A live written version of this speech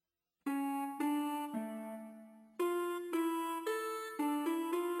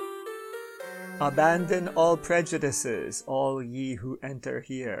Abandon all prejudices, all ye who enter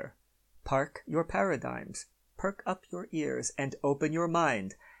here. Park your paradigms, perk up your ears, and open your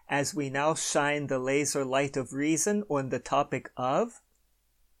mind as we now shine the laser light of reason on the topic of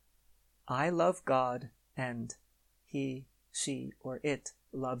I love God and he, she, or it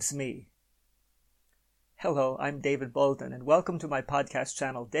loves me. Hello, I'm David Bolden, and welcome to my podcast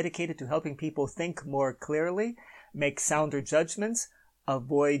channel dedicated to helping people think more clearly, make sounder judgments,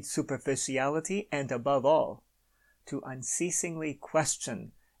 avoid superficiality, and above all, to unceasingly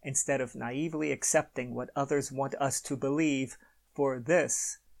question instead of naively accepting what others want us to believe, for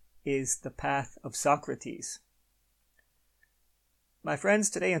this is the path of Socrates. My friends,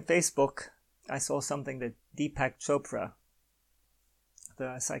 today on Facebook, I saw something that Deepak Chopra,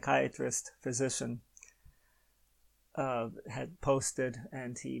 the psychiatrist, physician, had posted,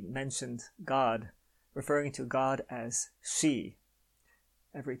 and he mentioned God, referring to God as she.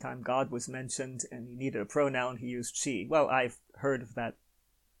 Every time God was mentioned and he needed a pronoun, he used she. Well, I've heard of that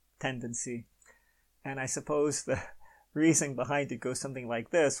tendency, and I suppose the reasoning behind it goes something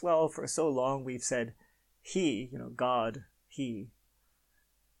like this. Well, for so long we've said he, God, he.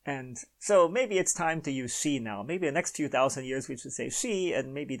 And so maybe it's time to use she now. Maybe the next few thousand years we should say she,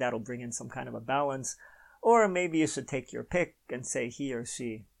 and maybe that'll bring in some kind of a balance. Or maybe you should take your pick and say he or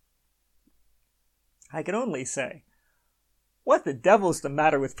she. I can only say, what the devil's the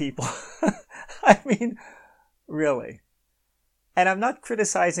matter with people? I mean, really. And I'm not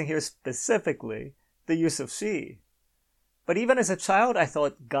criticizing here specifically the use of she. But even as a child, I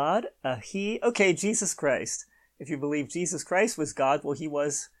thought God, a he, okay, Jesus Christ. If you believe Jesus Christ was God, well, he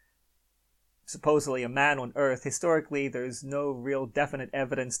was supposedly a man on earth. Historically, there's no real definite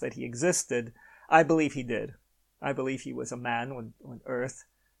evidence that he existed. I believe he did. I believe he was a man on earth.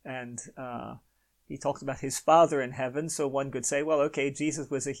 And he talked about his Father in heaven. So one could say, well, okay, Jesus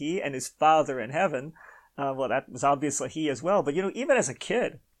was a he and his Father in heaven. Well, that was obviously he as well. But, even as a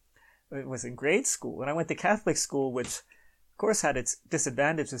kid, it was in grade school. And I went to Catholic school, which, of course, had its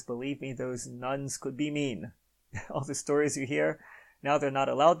disadvantages. Believe me, those nuns could be mean. All the stories you hear, now they're not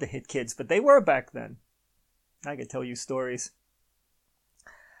allowed to hit kids. But they were back then. I could tell you stories.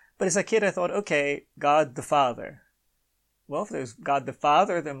 But as a kid, I thought, okay, God the Father. Well, if there's God the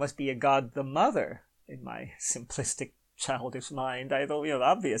Father, there must be a God the Mother. In my simplistic, childish mind, I thought,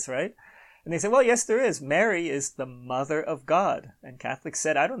 obvious, right? And they said, well, yes, there is. Mary is the Mother of God. And Catholics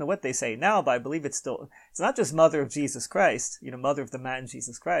said, I don't know what they say now, but I believe it's not just Mother of Jesus Christ, Mother of the man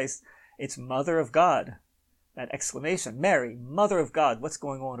Jesus Christ. It's Mother of God. That exclamation, Mary, Mother of God. What's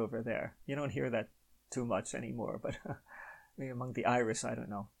going on over there? You don't hear that too much anymore, but maybe among the Irish, I don't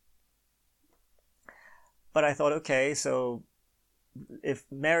know. But I thought, okay, so if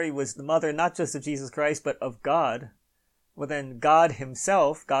Mary was the mother not just of Jesus Christ, but of God, well then God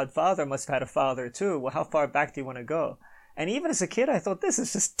himself, God Father, must have had a father too. Well, how far back do you want to go? And even as a kid, I thought, this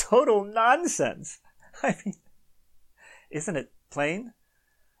is just total nonsense. I mean, isn't it plain?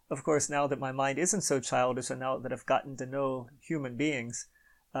 Of course, now that my mind isn't so childish, and now that I've gotten to know human beings,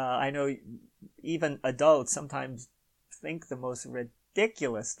 I know even adults sometimes think the most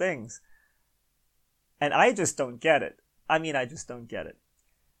ridiculous things. And I just don't get it. I just don't get it.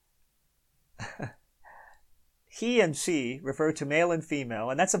 He and she refer to male and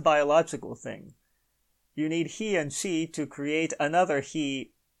female, and that's a biological thing. You need he and she to create another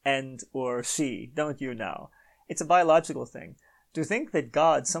he and or she, don't you now? It's a biological thing. To think that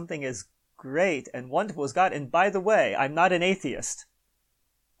God, something as great and wonderful as God, and by the way, I'm not an atheist.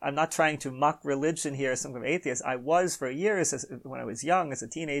 I'm not trying to mock religion here as some kind of atheist. I was for years when I was young, as a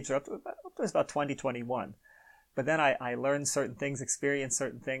teenager, up to about 20, 21. But then I learned certain things, experienced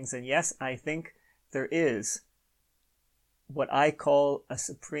certain things, and yes, I think there is what I call a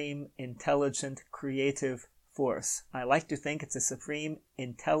supreme, intelligent, creative force. I like to think it's a supreme,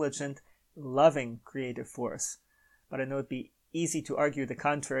 intelligent, loving, creative force. But I know it'd be easy to argue the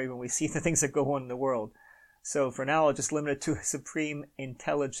contrary when we see the things that go on in the world. So for now, I'll just limit it to a supreme,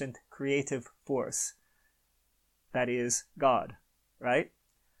 intelligent, creative force. That is God, right?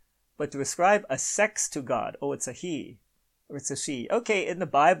 But to ascribe a sex to God, oh, it's a he, or it's a she. Okay, in the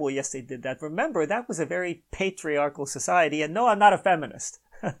Bible, yes, they did that. Remember, that was a very patriarchal society, and no, I'm not a feminist.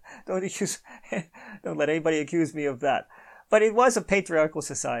 Don't let anybody accuse me of that. But it was a patriarchal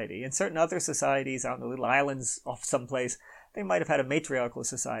society. In certain other societies, out in the little islands off someplace, they might have had a matriarchal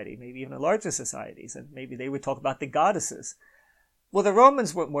society, maybe even a larger societies, and maybe they would talk about the goddesses. Well, the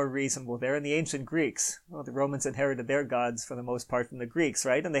Romans were more reasonable there, and the ancient Greeks. Well, the Romans inherited their gods for the most part from the Greeks,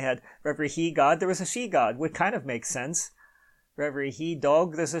 right? And they had, for every he god, there was a she god, which kind of makes sense. For every he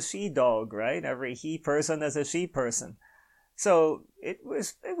dog, there's a she dog, right? Every he person, there's a she person. So it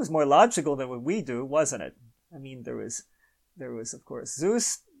was more logical than what we do, wasn't it? I mean, there was of course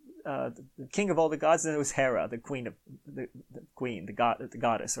Zeus, the king of all the gods, and there was Hera, the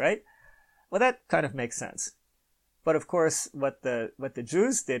goddess, right? Well, that kind of makes sense. But of course, what the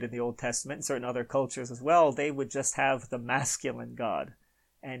Jews did in the Old Testament, and certain other cultures as well, they would just have the masculine God,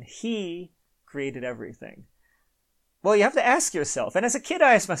 and he created everything. Well, you have to ask yourself, and as a kid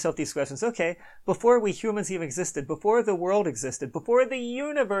I asked myself these questions, okay, before we humans even existed, before the world existed, before the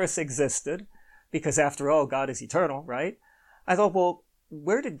universe existed, because after all, God is eternal, right? I thought, well,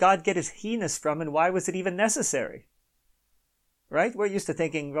 where did God get his he-ness from, and why was it even necessary? Right? We're used to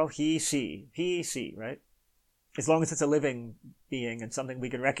thinking, well, he, she, right? As long as it's a living being and something we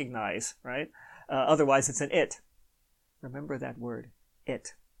can recognize, right? Otherwise, it's an it. Remember that word,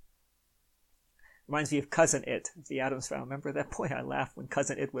 it. Reminds me of Cousin It, the Addams Family. Remember that? Boy, I laughed when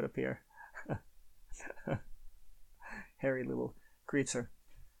Cousin It would appear. Hairy little creature.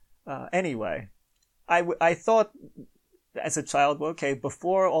 Anyway, I thought as a child, well, okay,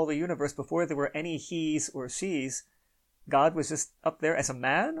 before all the universe, before there were any he's or she's, God was just up there as a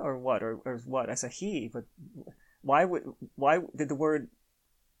man, or what, or what, as a he? But why did the word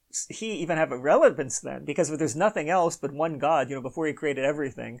he even have a relevance then? Because if there's nothing else but one God, before he created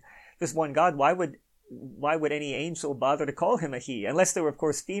everything, just one God, why would any angel bother to call him a he? Unless there were, of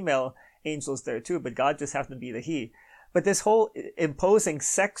course, female angels there too, but God just happened to be the he. But this whole imposing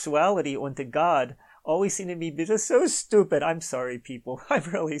sexuality onto God always seemed to me just so stupid. I'm sorry, people. I'm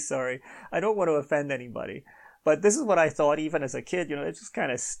really sorry. I don't want to offend anybody. But this is what I thought even as a kid, it's just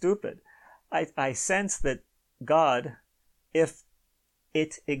kind of stupid. I sense that God, if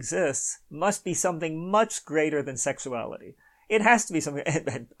it exists, must be something much greater than sexuality. It has to be something,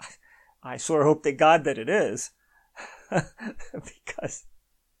 and I sure hope to God that it is. Because,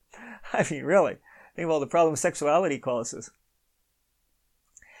 I mean, really, think of all the problems sexuality causes.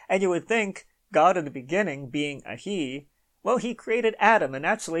 And you would think God in the beginning, being a he, well, he created Adam, and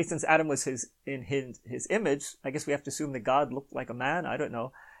naturally, since Adam was in his image, I guess we have to assume that God looked like a man, I don't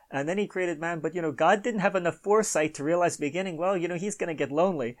know. And then he created man, but God didn't have enough foresight to realize in the beginning, well, he's going to get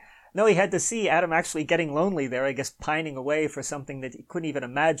lonely. No, he had to see Adam actually getting lonely there, I guess pining away for something that he couldn't even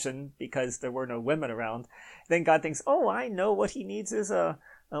imagine because there were no women around. Then God thinks, oh, I know what he needs is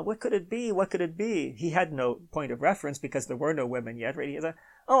what could it be? What could it be? He had no point of reference because there were no women yet, right?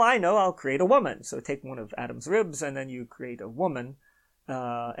 Oh, I know, I'll create a woman. So take one of Adam's ribs and then you create a woman.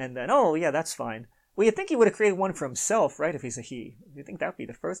 And then, oh, yeah, that's fine. Well, you'd think he would have created one for himself, right, if he's a he. You'd think that would be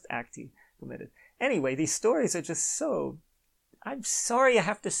the first act he committed. Anyway, these stories are just so... I'm sorry I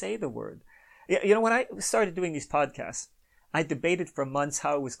have to say the word. When I started doing these podcasts, I debated for months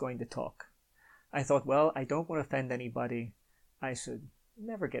how I was going to talk. I thought, well, I don't want to offend anybody. I should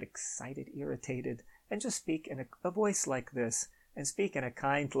never get excited, irritated, and just speak in a voice like this, and speak in a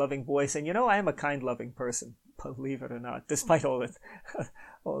kind, loving voice. And I am a kind, loving person, believe it or not, despite all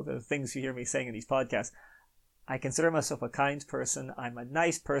the things you hear me saying in these podcasts. I consider myself a kind person. I'm a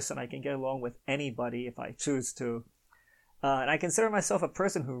nice person. I can get along with anybody if I choose to. And I consider myself a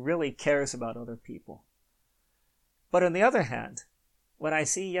person who really cares about other people. But on the other hand, when I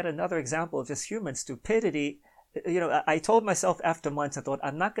see yet another example of just human stupidity, I told myself after months, I thought,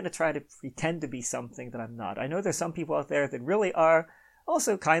 I'm not going to try to pretend to be something that I'm not. I know there's some people out there that really are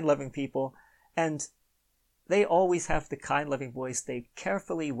also kind, loving people, and they always have the kind, loving voice. They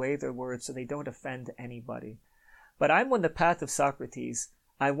carefully weigh their words so they don't offend anybody. But I'm on the path of Socrates.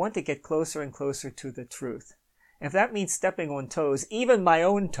 I want to get closer and closer to the truth. If that means stepping on toes, even my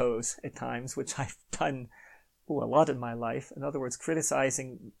own toes at times, which I've done a lot in my life, in other words,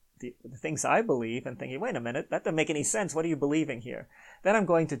 criticizing the things I believe and thinking, wait a minute, that doesn't make any sense. What are you believing here? Then I'm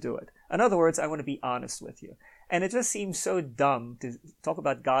going to do it. In other words, I want to be honest with you. And it just seems so dumb to talk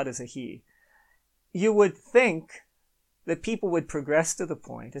about God as a he. You would think that people would progress to the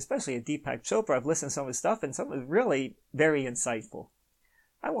point, especially at Deepak Chopra. I've listened to some of his stuff, and some is really very insightful.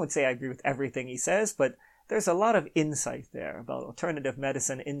 I won't say I agree with everything he says, but there's a lot of insight there about alternative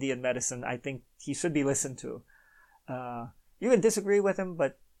medicine, Indian medicine. I think he should be listened to. You can disagree with him,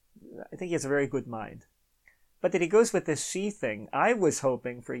 but I think he has a very good mind. But that he goes with this she thing, I was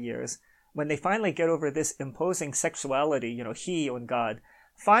hoping for years, when they finally get over this imposing sexuality, he on God,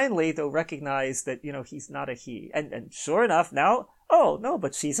 finally they'll recognize that, he's not a he. And sure enough, now, oh, no,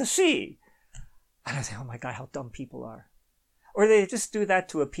 but she's a she. And I say, oh my God, how dumb people are. Or they just do that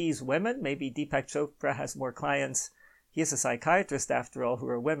to appease women. Maybe Deepak Chopra has more clients. He is a psychiatrist, after all, who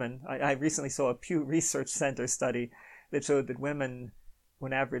are women. I recently saw a Pew Research Center study that showed that women,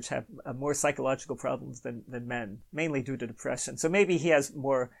 on average, have more psychological problems than men, mainly due to depression. So maybe he has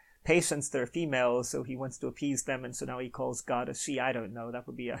more patients that are females, so he wants to appease them, and so now he calls God a she. I don't know. That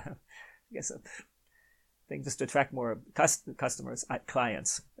would be, I guess, a thing just to attract more customers,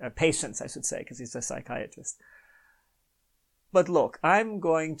 clients, patients, I should say, because he's a psychiatrist. But look, I'm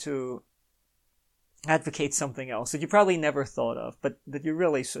going to advocate something else that you probably never thought of, but that you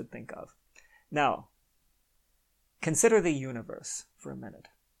really should think of. Now, consider the universe for a minute.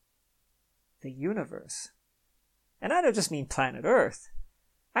 The universe. And I don't just mean planet Earth.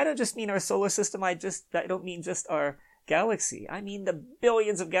 I don't just mean our solar system. I don't mean just our galaxy. I mean the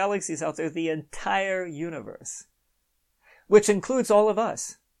billions of galaxies out there, the entire universe, which includes all of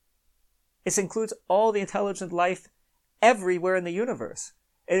us. It includes all the intelligent life everywhere in the universe.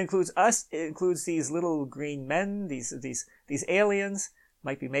 It includes us. It includes these little green men, these aliens,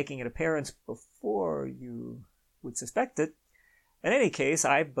 might be making an appearance before you would suspect it. In any case,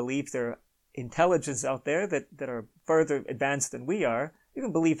 I believe there are intelligence out there that are further advanced than we are. You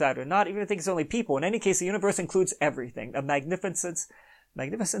can believe that or not, even if you think it's only people. In any case, the universe includes everything, a magnificence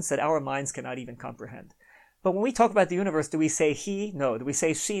that our minds cannot even comprehend. But when we talk about the universe, do we say he? No. Do we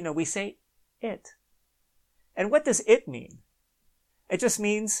say she? No. We say it. And what does it mean? It just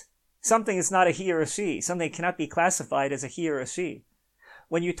means something is not a he or a she. Something cannot be classified as a he or a she.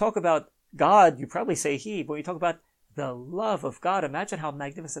 When you talk about God, you probably say he. But when you talk about the love of God, imagine how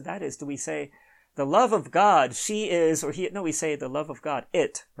magnificent that is. Do we say the love of God, she is, or he? No, we say the love of God,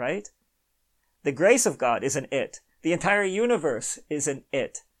 it, right? The grace of God is an it. The entire universe is an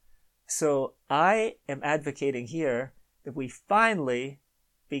it. So I am advocating here that we finally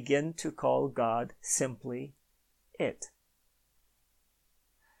begin to call God simply it.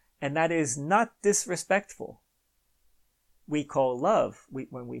 And that is not disrespectful. We call love,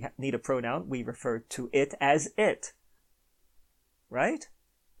 when we need a pronoun, we refer to it as it. Right?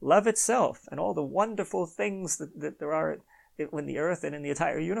 Love itself and all the wonderful things that there are in the earth and in the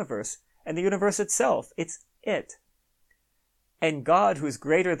entire universe. And the universe itself, it's it. And God, who's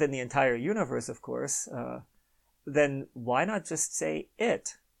greater than the entire universe, of course, then why not just say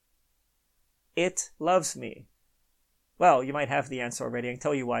it? It loves me. Well, you might have the answer already. I can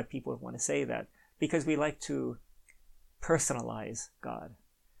tell you why people want to say that. Because we like to personalize God.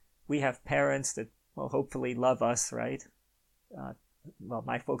 We have parents that, well, hopefully love us, right? Well,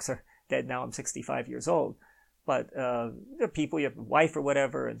 my folks are dead now. I'm 65 years old. But there are people, you have a wife or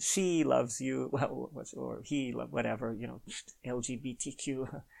whatever, and she loves you, well, or he, whatever,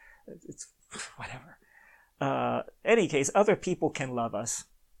 LGBTQ, it's whatever. Any case, other people can love us.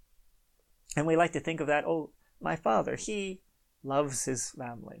 And we like to think of that, my father, he loves his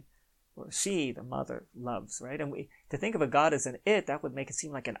family. Or she, the mother, loves, right? And to think of a God as an it, that would make it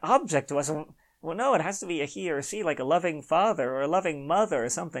seem like an object to us. Well, no, it has to be a he or a she, like a loving father or a loving mother or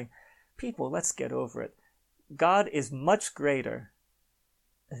something. People, let's get over it. God is much greater.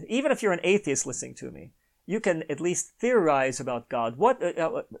 Even if you're an atheist listening to me, you can at least theorize about God. What,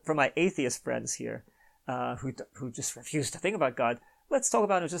 for my atheist friends here, who just refuse to think about God, let's talk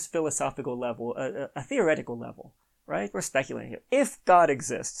about it at just philosophical level, a theoretical level, right? We're speculating here. If God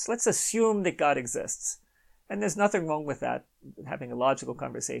exists, let's assume that God exists. And there's nothing wrong with that, having a logical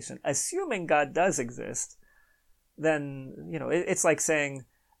conversation. Assuming God does exist, then, it's like saying,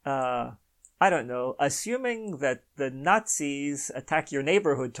 I don't know, assuming that the Nazis attack your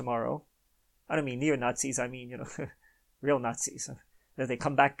neighborhood tomorrow. I don't mean neo-Nazis, I mean, real Nazis. That they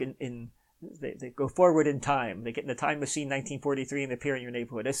come back they go forward in time. They get in the time machine 1943 and appear in your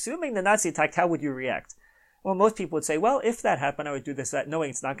neighborhood. Assuming the Nazi attack, how would you react? Well, most people would say, well, if that happened, I would do this, that, knowing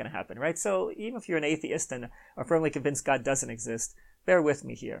it's not going to happen, right? So even if you're an atheist and are firmly convinced God doesn't exist, bear with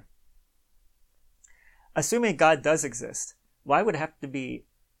me here. Assuming God does exist, why would it have to be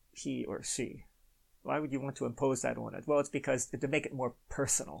he or she? Why would you want to impose that on it? Well, it's because to make it more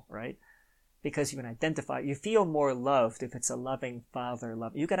personal, right? Because you can identify, you feel more loved if it's a loving father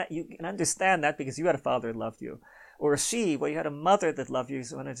love. You can understand that because you had a father that loved you. Or a she, well, you had a mother that loved you,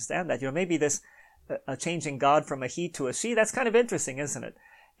 so you can understand that. Maybe this changing God from a he to a she, that's kind of interesting, isn't it?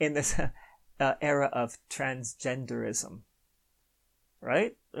 In this era of transgenderism.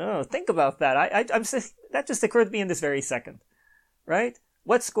 Right? Oh, think about that. That just occurred to me in this very second. Right?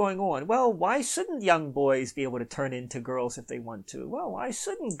 What's going on? Well, why shouldn't young boys be able to turn into girls if they want to? Well, why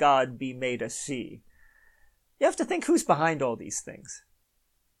shouldn't God be made a she? You have to think who's behind all these things.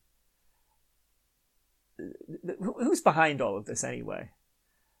 Who's behind all of this anyway?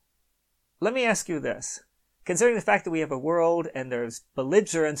 Let me ask you this. Considering the fact that we have a world and there's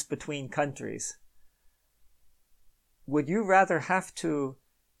belligerence between countries, would you rather have to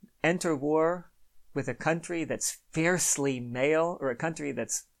enter war with a country that's fiercely male or a country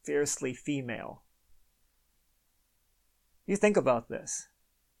that's fiercely female? You think about this.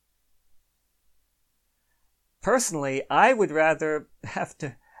 Personally, I would rather have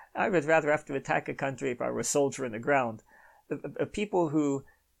to attack a country if I were a soldier in the ground. People who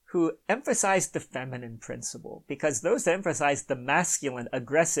emphasize the feminine principle, because those that emphasize the masculine,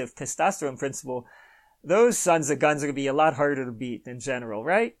 aggressive, testosterone principle, those sons of guns are going to be a lot harder to beat in general,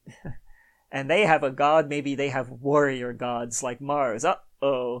 right? And they have a god, maybe they have warrior gods like Mars.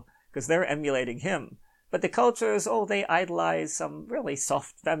 Uh-oh, because they're emulating him. But the cultures, they idolize some really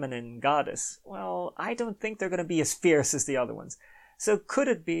soft feminine goddess. Well, I don't think they're going to be as fierce as the other ones. So could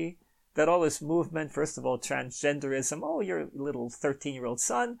it be that all this movement, first of all, transgenderism, your little 13-year-old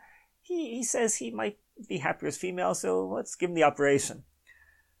son, he says he might be happier as female, so let's give him the operation.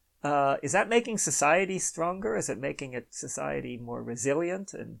 Is that making society stronger? Is it making society more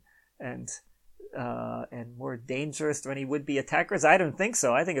resilient and more dangerous to any would-be attackers? I don't think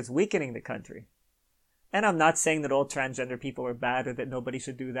so. I think it's weakening the country. And I'm not saying that all transgender people are bad or that nobody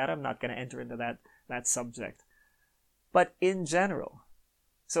should do that. I'm not going to enter into that subject. But in general,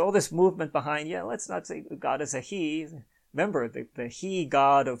 so all this movement behind, let's not say God is a he. Remember, the he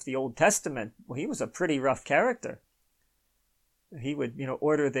God of the Old Testament, well, he was a pretty rough character. He would,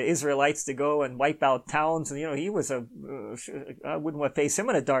 order the Israelites to go and wipe out towns, and, he was I wouldn't want to face him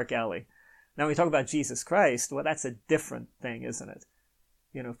in a dark alley. Now, when we talk about Jesus Christ, well, that's a different thing, isn't it?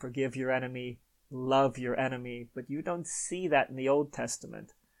 Forgive your enemy, love your enemy, but you don't see that in the Old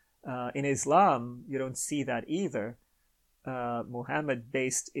Testament. In Islam, you don't see that either.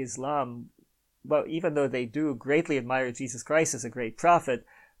 Muhammad-based Islam, well, even though they do greatly admire Jesus Christ as a great prophet,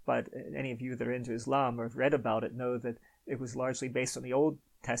 but any of you that are into Islam or have read about it know that it was largely based on the Old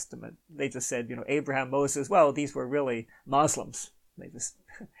Testament. They just said, Abraham, Moses, well, these were really Muslims. They just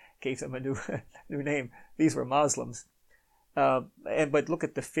gave them a new name. These were Muslims. But look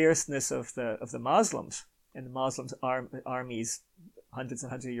at the fierceness of the Muslims and the Muslims' armies, hundreds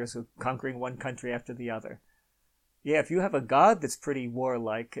and hundreds of years of conquering one country after the other. Yeah, if you have a God that's pretty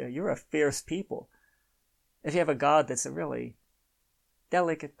warlike, you're a fierce people. If you have a God that's a really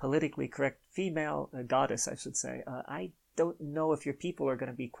delicate, politically correct female, goddess, I should say, I don't know if your people are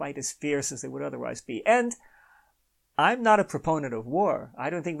going to be quite as fierce as they would otherwise be. And I'm not a proponent of war. I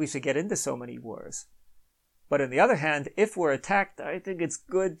don't think we should get into so many wars. But on the other hand, if we're attacked, I think it's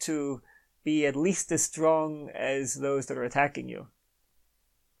good to be at least as strong as those that are attacking you.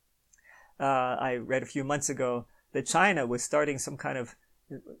 I read a few months ago that China was starting some kind of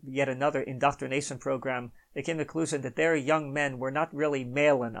yet another indoctrination program. They came to the conclusion that their young men were not really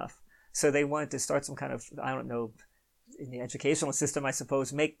male enough. So they wanted to start some kind of, I don't know, in the educational system, I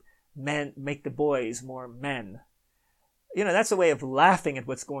suppose, make the boys more men. That's a way of laughing at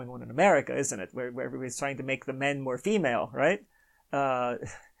what's going on in America, isn't it? Where everybody's trying to make the men more female, right?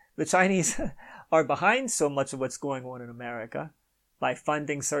 The Chinese are behind so much of what's going on in America by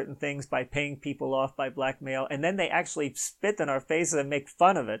funding certain things, by paying people off, by blackmail, and then they actually spit in our faces and make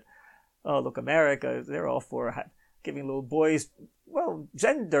fun of it. Oh, look, America, they're all for giving little boys,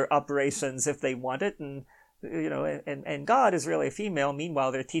 gender operations if they want it, and and God is really a female.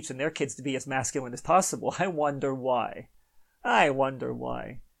 Meanwhile, they're teaching their kids to be as masculine as possible. I wonder why.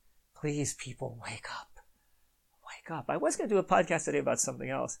 Please, people, wake up. Wake up. I was going to do a podcast today about something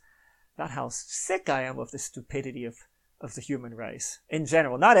else, about how sick I am of the stupidity of the human race in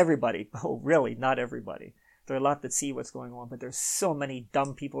general. Not everybody. Oh, really, not everybody. There are a lot that see what's going on, but there's so many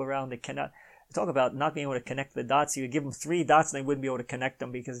dumb people around that cannot. Talk about not being able to connect the dots. You would give them 3 dots and they wouldn't be able to connect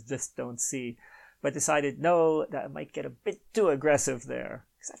them because they just don't see. But decided, no, that I might get a bit too aggressive there.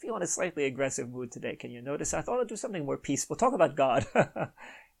 Because I feel in a slightly aggressive mood today. Can you notice? I thought I'd do something more peaceful. Talk about God.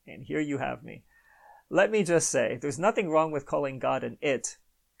 And here you have me. Let me just say, there's nothing wrong with calling God an it.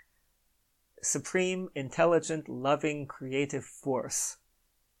 Supreme, intelligent, loving, creative force.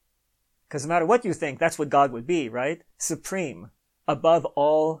 Because no matter what you think, that's what God would be, right? Supreme, above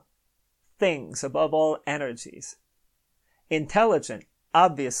all things, above all energies. Intelligent,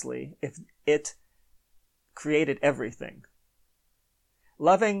 obviously, if it created everything.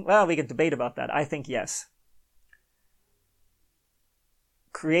 Loving, well, we can debate about that. I think yes.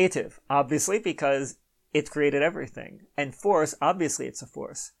 Creative, obviously, because it created everything. And force, obviously it's a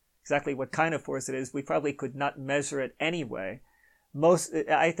force. Exactly what kind of force it is, we probably could not measure it anyway.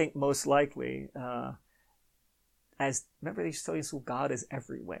 I think most likely, remember they used to tell you, God is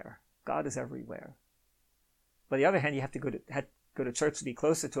everywhere. God is everywhere. But on the other hand, you have to go to church to be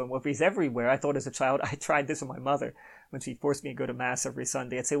closer to him. Well, if he's everywhere, I thought as a child, I tried this with my mother when she forced me to go to Mass every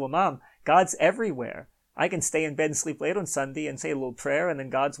Sunday. I'd say, well, Mom, God's everywhere. I can stay in bed and sleep late on Sunday and say a little prayer, and then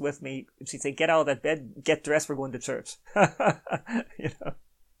God's with me. She'd say, get out of that bed, get dressed, we're going to church.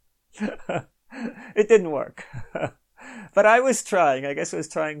 It didn't work. But I was trying. I guess I was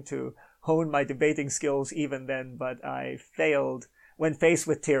trying to hone my debating skills even then, but I failed when faced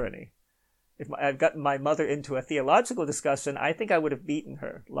with tyranny. If I'd gotten my mother into a theological discussion, I think I would have beaten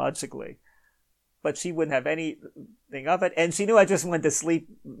her, logically. But she wouldn't have anything of it, and she knew I just wanted to sleep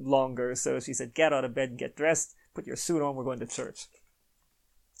longer, so she said, get out of bed and get dressed, put your suit on, we're going to church.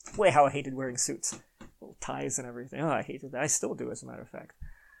 Boy, how I hated wearing suits. Little ties and everything. Oh, I hated that. I still do, as a matter of fact.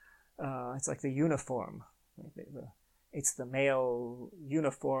 It's like the uniform. It's the male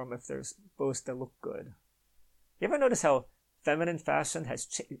uniform if they're supposed to look good. You ever notice how feminine fashion has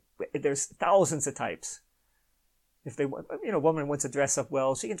changed? There's thousands of types. If a woman wants to dress up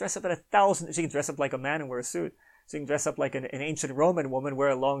well, she can dress up in 1,000. She can dress up like a man and wear a suit. She can dress up like an ancient Roman woman, wear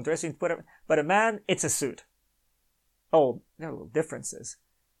a long dress. But a man, it's a suit. Oh, there are little differences.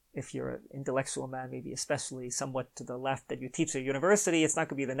 If you're an intellectual man, maybe especially somewhat to the left that you teach at university, it's not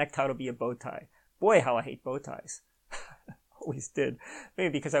going to be the necktie, it'll be a bow tie. Boy, how I hate bow ties. Always did.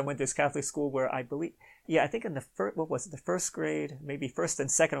 Maybe because I went to this Catholic school where I think in the first grade, maybe first and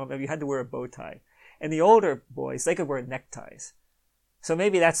second, maybe you had to wear a bow tie. And the older boys, they could wear neckties. So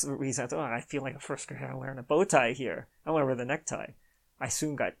maybe that's the reason I feel like a first grader, I'm wearing a bow tie here. I want to wear the necktie. I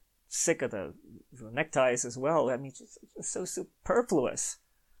soon got sick of the neckties as well. I mean, it's so superfluous.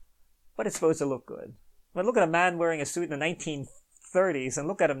 But it's supposed to look good. But look at a man wearing a suit in the 1930s and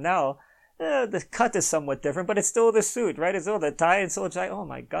look at him now. The cut is somewhat different, but it's still the suit, right? It's still the tie and still a jacket. Oh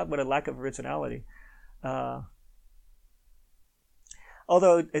my God, what a lack of originality.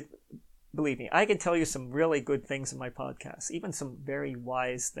 Although, believe me, I can tell you some really good things in my podcast, even some very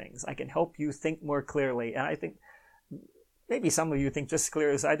wise things. I can help you think more clearly, and I think maybe some of you think just as clear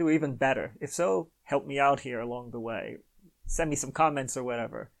as I do, even better. If so, help me out here along the way. Send me some comments or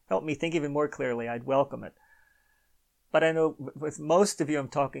whatever. Help me think even more clearly. I'd welcome it. But I know with most of you I'm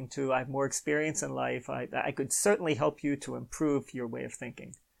talking to, I have more experience in life. I could certainly help you to improve your way of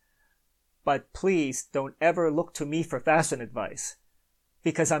thinking. But please don't ever look to me for fashion advice,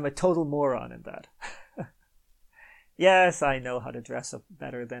 because I'm a total moron in that. Yes, I know how to dress up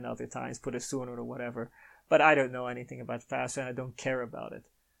better than other times, put a suit on or whatever, but I don't know anything about fashion. I don't care about it.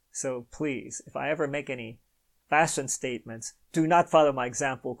 So please, if I ever make any fashion statements, do not follow my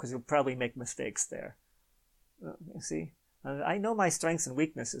example, because you'll probably make mistakes there. You see? I know my strengths and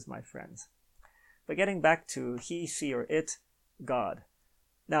weaknesses, my friends. But getting back to he, she, or it, God.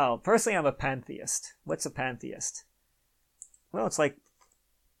 Now, personally, I'm a pantheist. What's a pantheist? Well, it's like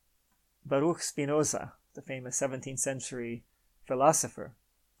Baruch Spinoza, the famous 17th century philosopher.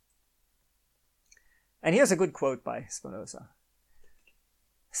 And here's a good quote by Spinoza.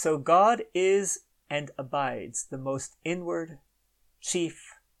 So God is and abides the most inward,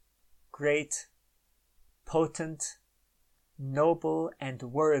 chief, great, potent, noble, and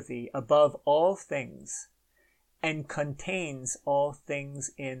worthy above all things, and contains all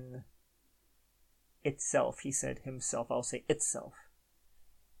things in itself. He said himself, I'll say itself.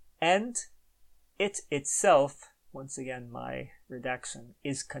 And it itself, once again my redaction,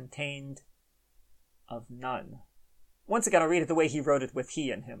 is contained of none. Once again, I'll read it the way he wrote it with he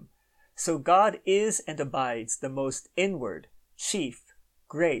and him. So God is and abides the most inward, chief,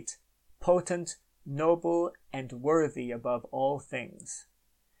 great, potent, noble, and worthy above all things,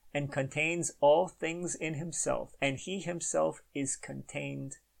 and contains all things in himself, and he himself is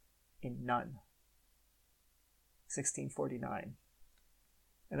contained in none. 1649.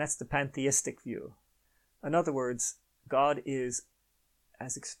 And that's the pantheistic view. In other words, God is,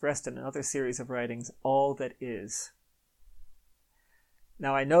 as expressed in another series of writings, all that is.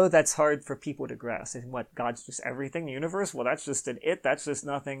 Now, I know that's hard for people to grasp. And what, God's just everything, the universe? Well, that's just an it, that's just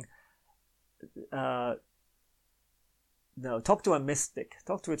nothing. No, talk to a mystic.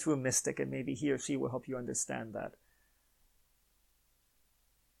 Talk to a true mystic, and maybe he or she will help you understand that.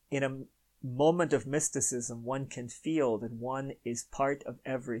 In a moment of mysticism, one can feel that one is part of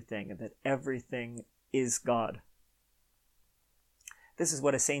everything, and that everything is God. This is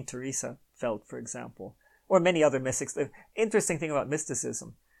what a Saint Teresa felt, for example, or many other mystics. The interesting thing about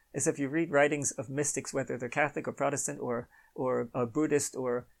mysticism is if you read writings of mystics, whether they're Catholic or Protestant or Buddhist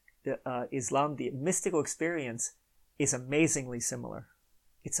or Islam, the mystical experience is amazingly similar.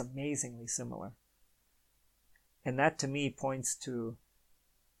 It's amazingly similar. And that to me points to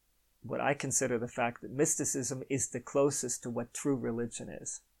what I consider the fact that mysticism is the closest to what true religion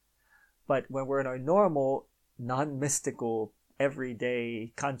is. But when we're in our normal, non-mystical,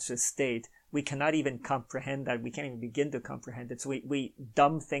 everyday, conscious state, we cannot even comprehend that. We can't even begin to comprehend it. So we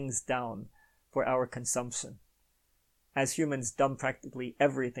dumb things down for our consumption. As humans dumb practically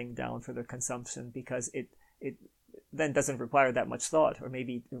everything down for their consumption because it then doesn't require that much thought, or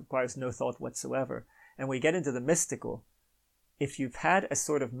maybe it requires no thought whatsoever. And when we get into the mystical, if you've had a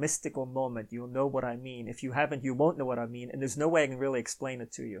sort of mystical moment, you'll know what I mean. If you haven't, you won't know what I mean, and there's no way I can really explain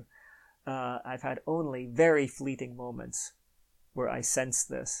it to you. I've had only very fleeting moments where I sense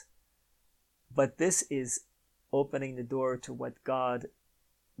this. But this is opening the door to what God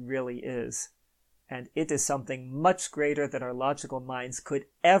really is. And it is something much greater than our logical minds could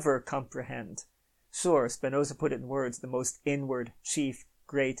ever comprehend. Sure, Spinoza put it in words, the most inward, chief,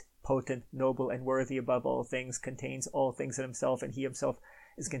 great, potent, noble, and worthy above all things, contains all things in himself, and he himself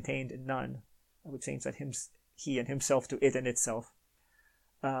is contained in none. I would change that he and himself to it and itself.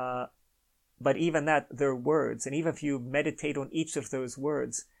 But even that, they're words, and even if you meditate on each of those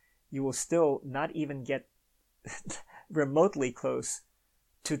words, you will still not even get remotely close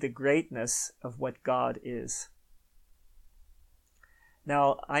to the greatness of what God is.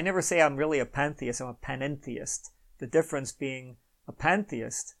 Now, I never say I'm really a pantheist, I'm a panentheist. The difference being a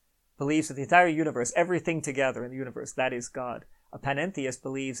pantheist believes that the entire universe, everything together in the universe, that is God. A panentheist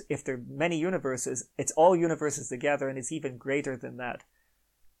believes if there are many universes, it's all universes together, and it's even greater than that.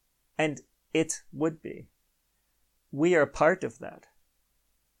 And it would be. We are part of that.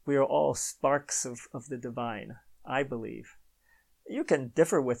 We are all sparks of the divine, I believe. You can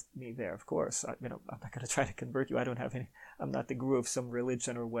differ with me there, of course. I'm not going to try to convert you. I'm not the guru of some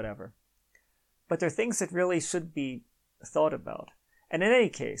religion or whatever. But there are things that really should be thought about. And in any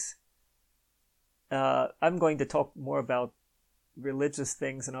case, I'm going to talk more about religious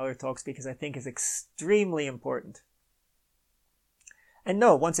things in other talks because I think it's extremely important. And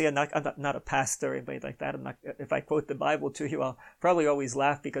no, once again, I'm not a pastor or anybody like that. If I quote the Bible to you, I'll probably always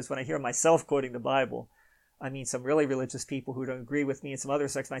laugh because when I hear myself quoting the Bible, I mean some really religious people who don't agree with me, and some other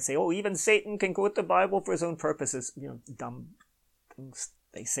sects might say, oh, even Satan can quote the Bible for his own purposes. Dumb things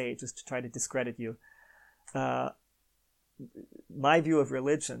they say just to try to discredit you. My view of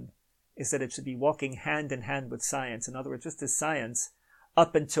religion is that it should be walking hand in hand with science. In other words, just as science,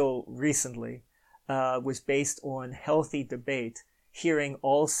 up until recently, was based on healthy debate, hearing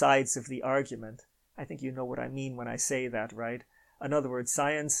all sides of the argument. I think you know what I mean when I say that, right? In other words,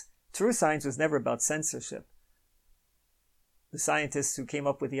 true science was never about censorship. The scientists who came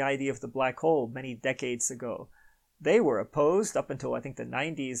up with the idea of the black hole many decades ago, they were opposed up until I think the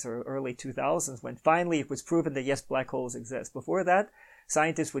 90s or early 2000s when finally it was proven that yes, black holes exist. Before that,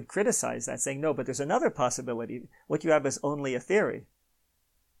 scientists would criticize that, saying, no, but there's another possibility. What you have is only a theory.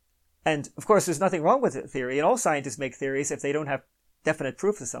 And of course, there's nothing wrong with a theory, and all scientists make theories if they don't have definite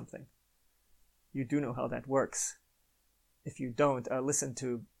proof of something. You do know how that works. If you don't, listen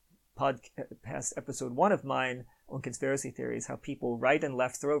to podcast episode 1 of mine on conspiracy theories, how people right and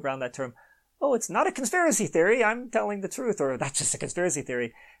left throw around that term, oh, it's not a conspiracy theory, I'm telling the truth, or that's just a conspiracy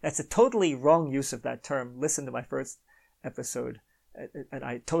theory. That's a totally wrong use of that term. Listen to my first episode, and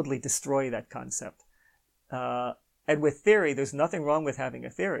I totally destroy that concept. And with theory, there's nothing wrong with having a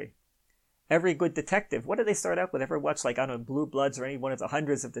theory. Every good detective, what did they start out with? Ever watch, Blue Bloods or any one of the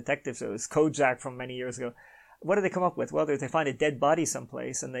hundreds of detective shows, Kojak from many years ago? What do they come up with? Well, they find a dead body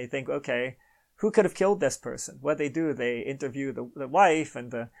someplace, and they think, okay, who could have killed this person? What they do, they interview the wife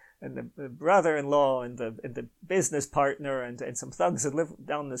and the brother-in-law and the business partner and some thugs that live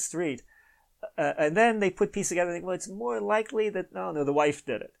down the street. And then they put pieces together and think, well, it's more likely that, no, the wife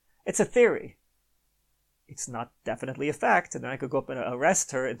did it. It's a theory. It's not definitely a fact, and then I could go up and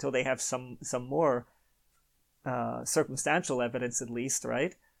arrest her until they have some more circumstantial evidence, at least,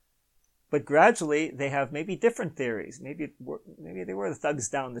 right? But gradually, they have maybe different theories. Maybe they were the thugs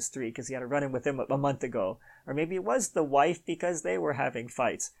down the street because he had a run-in with him a month ago, or maybe it was the wife because they were having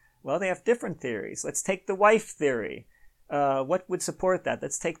fights. Well, they have different theories. Let's take the wife theory. What would support that?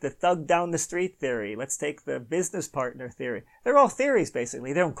 Let's take the thug down the street theory. Let's take the business partner theory. They're all theories,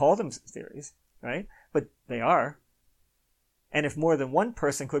 basically. They don't call them theories, right? But they are. And if more than one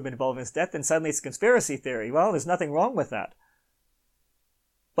person could have been involved in his death, then suddenly it's a conspiracy theory. Well, there's nothing wrong with that.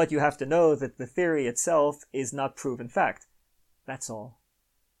 But you have to know that the theory itself is not proven fact. That's all.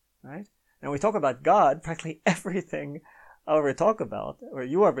 Right? Now, when we talk about God, practically everything I'll ever talk about, or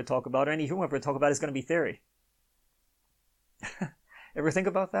you ever talk about, or any human ever talk about is going to be theory. Ever think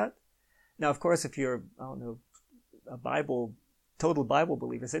about that? Now, of course, if you're, a total Bible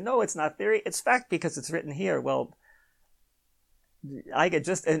believer, say, no, it's not theory, it's fact because it's written here. Well, I could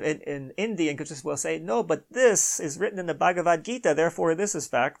just, an Indian could just well say, no, but this is written in the Bhagavad Gita, therefore this is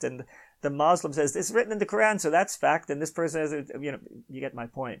fact. And the Muslim says, this is written in the Quran, so that's fact. And this person says, you get my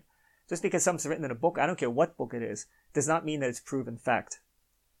point. Just because something's written in a book, I don't care what book it is, does not mean that it's proven fact.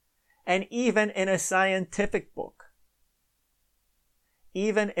 And even in a scientific book,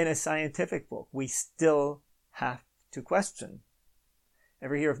 we still have to question.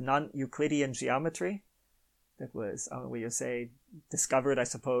 Ever hear of non-Euclidean geometry? that was, we would say, discovered, I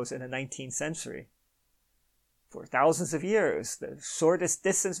suppose, in the 19th century. For thousands of years, the shortest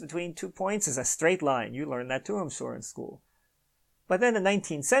distance between 2 points is a straight line. You learned that too, I'm sure, in school. But then in the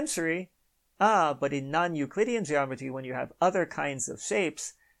 19th century, but in non-Euclidean geometry, when you have other kinds of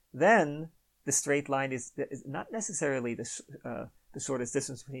shapes, then the straight line is not necessarily the shortest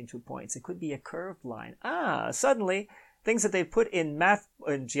distance between 2 points. It could be a curved line. Suddenly, things that they put in math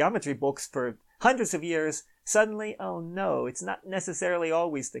and geometry books for hundreds of years, suddenly, oh no, it's not necessarily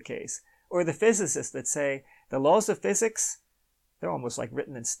always the case. Or the physicists that say the laws of physics, they're almost like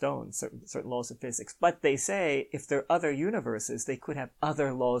written in stone, certain laws of physics. But they say if there are other universes, they could have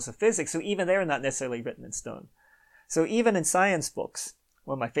other laws of physics. So even they're not necessarily written in stone. So even in science books,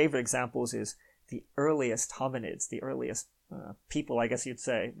 one of my favorite examples is the earliest hominids, the earliest people, I guess you'd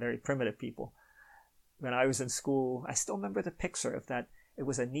say, very primitive people. When I was in school, I still remember the picture of that. It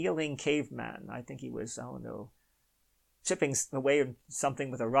was a kneeling caveman. I think he was, I don't know, chipping away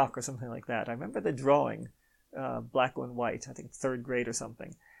something with a rock or something like that. I remember the drawing, black and white, I think 3rd grade or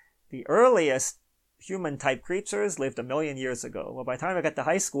something. The earliest human-type creatures lived 1 million years ago. Well, by the time I got to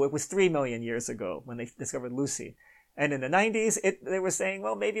high school, it was 3 million years ago when they discovered Lucy. And in the 90s, they were saying,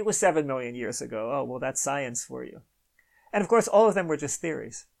 well, maybe it was 7 million years ago. Oh, well, that's science for you. And of course, all of them were just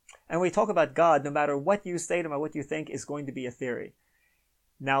theories. And when we talk about God, no matter what you say, no matter what you think, is going to be a theory.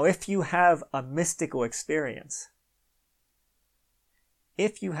 Now, if you have a mystical experience,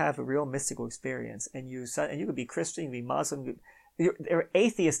 if you have a real mystical experience, and you could be Christian, you could be Muslim, there are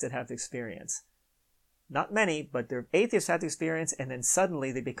atheists that have the experience. Not many, but there are atheists that have the experience, and then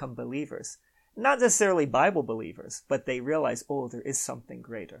suddenly they become believers. Not necessarily Bible believers, but they realize, oh, there is something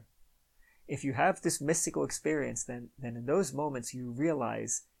greater. If you have this mystical experience, then in those moments you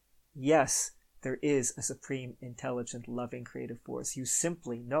realize, yes, there is a supreme, intelligent, loving, creative force. You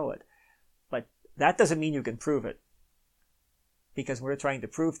simply know it. But that doesn't mean you can prove it. Because we're trying to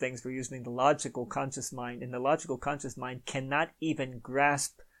prove things, we're using the logical conscious mind, and the logical conscious mind cannot even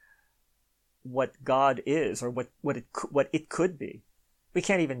grasp what God is, or what it could be. We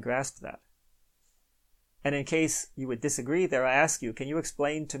can't even grasp that. And in case you would disagree there, I ask you, can you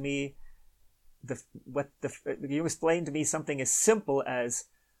explain to me can you explain to me something as simple as,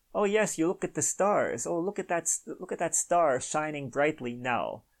 oh yes, you look at the stars. Oh, look at that star shining brightly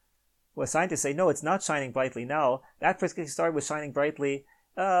now. Well, scientists say, no, it's not shining brightly now. That particular star was shining brightly,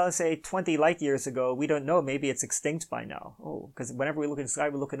 say 20 light years ago. We don't know. Maybe it's extinct by now. Oh, because whenever we look in the sky,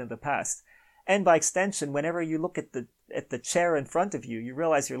 we're looking into the past. And by extension, whenever you look at the chair in front of you, you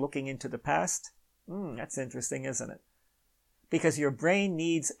realize you're looking into the past. That's interesting, isn't it? Because your brain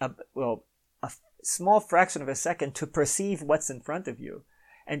needs a small fraction of a second to perceive what's in front of you.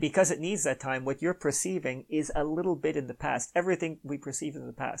 And because it needs that time, what you're perceiving is a little bit in the past. Everything we perceive in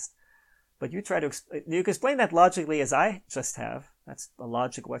the past. But you can explain that logically as I just have. That's a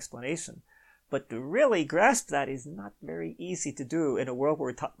logical explanation. But to really grasp that is not very easy to do in a world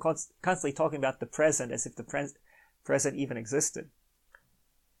where we're constantly talking about the present as if the present even existed.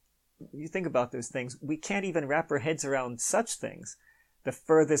 You think about those things. We can't even wrap our heads around such things. The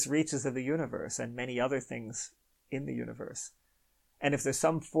furthest reaches of the universe and many other things in the universe. And if there's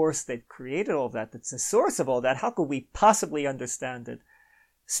some force that created all that, that's the source of all that, how could we possibly understand it?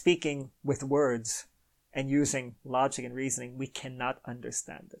 Speaking with words and using logic and reasoning, we cannot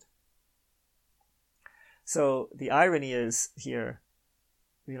understand it. So the irony is here,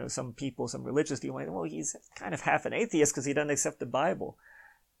 some people, some religious people might, well, he's kind of half an atheist because he doesn't accept the Bible.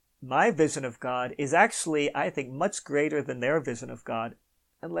 My vision of God is actually, I think, much greater than their vision of God,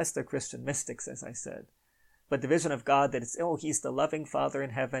 unless they're Christian mystics, as I said. But the vision of God that he's the loving Father in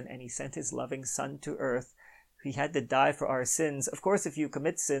heaven, and he sent his loving Son to earth. He had to die for our sins. Of course, if you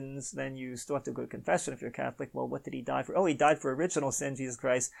commit sins, then you still have to go to confession if you're Catholic. Well, what did he die for? Oh, he died for original sin, Jesus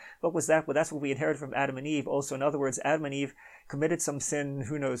Christ. What was that? Well, that's what we inherited from Adam and Eve. Also, in other words, Adam and Eve committed some sin,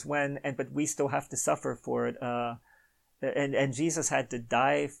 who knows when, but we still have to suffer for it. And Jesus had to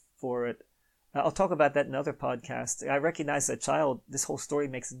die for it. I'll talk about that in another podcast. I recognize as a child, this whole story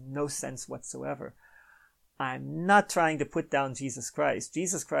makes no sense whatsoever. I'm not trying to put down Jesus Christ.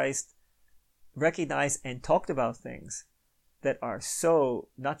 Jesus Christ recognized and talked about things that are so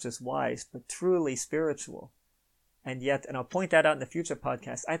not just wise, but truly spiritual. And yet, and I'll point that out in the future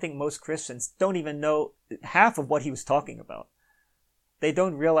podcast, I think most Christians don't even know half of what he was talking about. They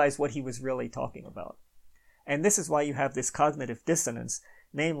don't realize what he was really talking about. And this is why you have this cognitive dissonance,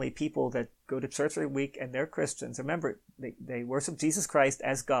 namely people that go to church every week and they're Christians. Remember, they worship Jesus Christ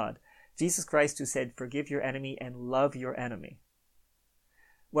as God. Jesus Christ who said, forgive your enemy and love your enemy.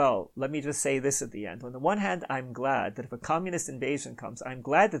 Well, let me just say this at the end. On the one hand, I'm glad that if a communist invasion comes, I'm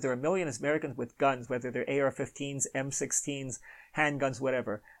glad that there are a million Americans with guns, whether they're AR-15s, M16s, handguns,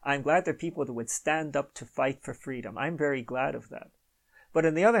 whatever. I'm glad there are people that would stand up to fight for freedom. I'm very glad of that. But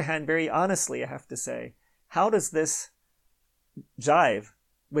on the other hand, very honestly, I have to say, how does this jive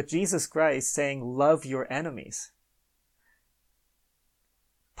with Jesus Christ saying, love your enemies?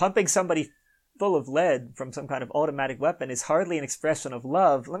 Pumping somebody full of lead from some kind of automatic weapon is hardly an expression of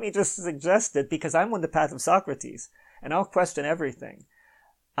love. Let me just suggest it, because I'm on the path of Socrates, and I'll question everything.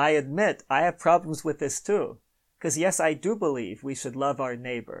 I admit I have problems with this too, because yes, I do believe we should love our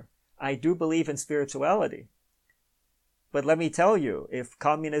neighbor. I do believe in spirituality. But let me tell you, if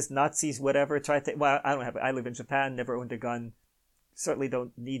communists, Nazis, whatever, I live in Japan, never owned a gun, certainly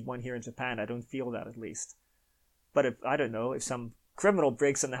don't need one here in Japan. I don't feel that, at least. But if some criminal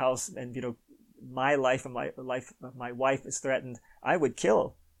breaks in the house and, my life and my life of my wife is threatened, I would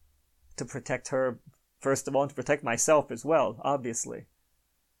kill to protect her, first of all, and to protect myself as well, obviously.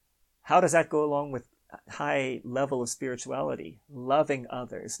 How does that go along with a high level of spirituality? Loving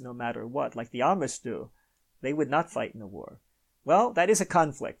others no matter what, like the Amish do. They would not fight in a war. Well, that is a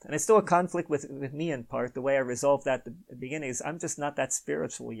conflict, and it's still a conflict with me in part. The way I resolved that at the beginning is I'm just not that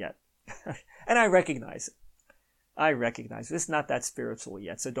spiritual yet. And I recognize it. It's not that spiritual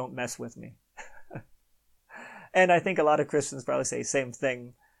yet, so don't mess with me. And I think a lot of Christians probably say the same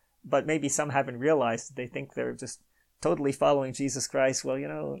thing, but maybe some haven't realized. They think they're just totally following Jesus Christ. Well,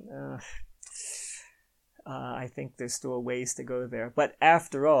 I think there's still ways to go there. But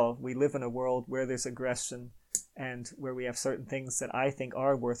after all, we live in a world where there's aggression and where we have certain things that I think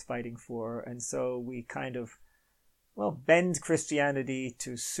are worth fighting for. And so we kind of, bend Christianity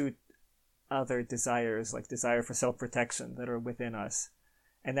to suit other desires, like desire for self-protection that are within us.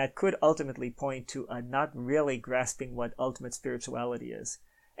 And that could ultimately point to a not really grasping what ultimate spirituality is.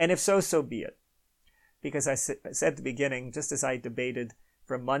 And if so, so be it. Because I said at the beginning, just as I debated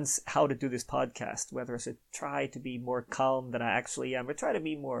for months how to do this podcast, whether I should try to be more calm than I actually am, or try to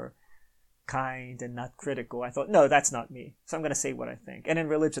be more kind and not critical, I thought, no, that's not me. So I'm going to say what I think. And in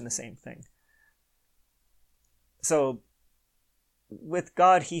religion, the same thing. So with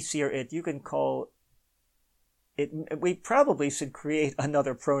God, he, she, or it, you can call it. We probably should create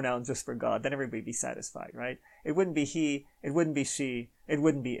another pronoun just for God. Then everybody would be satisfied, right? It wouldn't be he. It wouldn't be she. It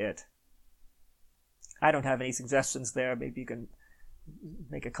wouldn't be it. I don't have any suggestions there. Maybe you can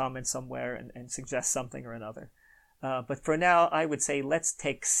make a comment somewhere and suggest something or another. But for now, I would say let's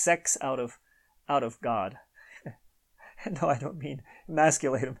take sex out of God. No, I don't mean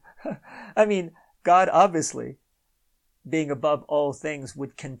emasculate him. I mean, God obviously, being above all things,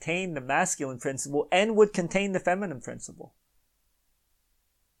 would contain the masculine principle and would contain the feminine principle.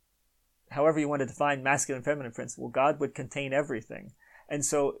 However you want to define masculine and feminine principle, God would contain everything. And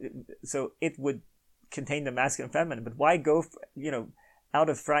so it would contain the masculine and feminine. But why go, out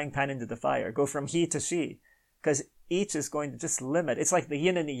of frying pan into the fire? Go from he to she. Because each is going to just limit. It's like the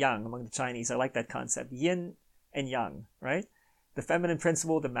yin and the yang among the Chinese. I like that concept. Yin and yang, right? The feminine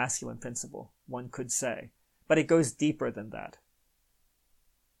principle, the masculine principle, one could say. But it goes deeper than that.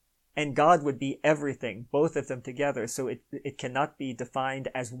 And God would be everything, both of them together, so it cannot be defined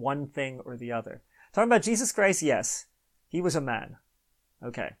as one thing or the other. Talking about Jesus Christ, yes, he was a man.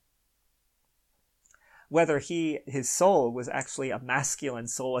 Okay. Whether his soul was actually a masculine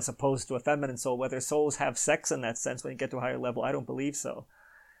soul as opposed to a feminine soul, whether souls have sex in that sense when you get to a higher level, I don't believe so.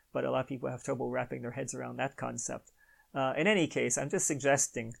 But a lot of people have trouble wrapping their heads around that concept. In any case, I'm just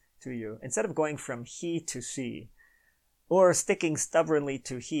suggesting to you, instead of going from he to she, or sticking stubbornly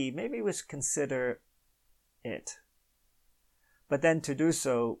to he, maybe we should consider it. But then to do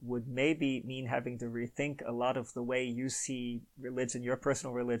so would maybe mean having to rethink a lot of the way you see religion, your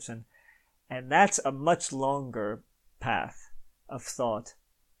personal religion, and that's a much longer path of thought,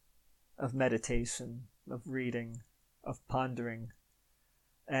 of meditation, of reading, of pondering.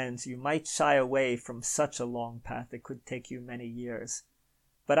 And you might shy away from such a long path. It could take you many years.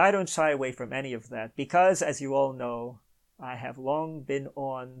 But I don't shy away from any of that because, as you all know, I have long been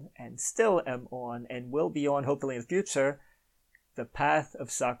on and still am on and will be on, hopefully in the future, the path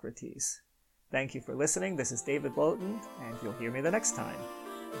of Socrates. Thank you for listening. This is David Bolton, and you'll hear me the next time.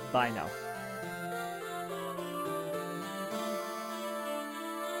 Bye now.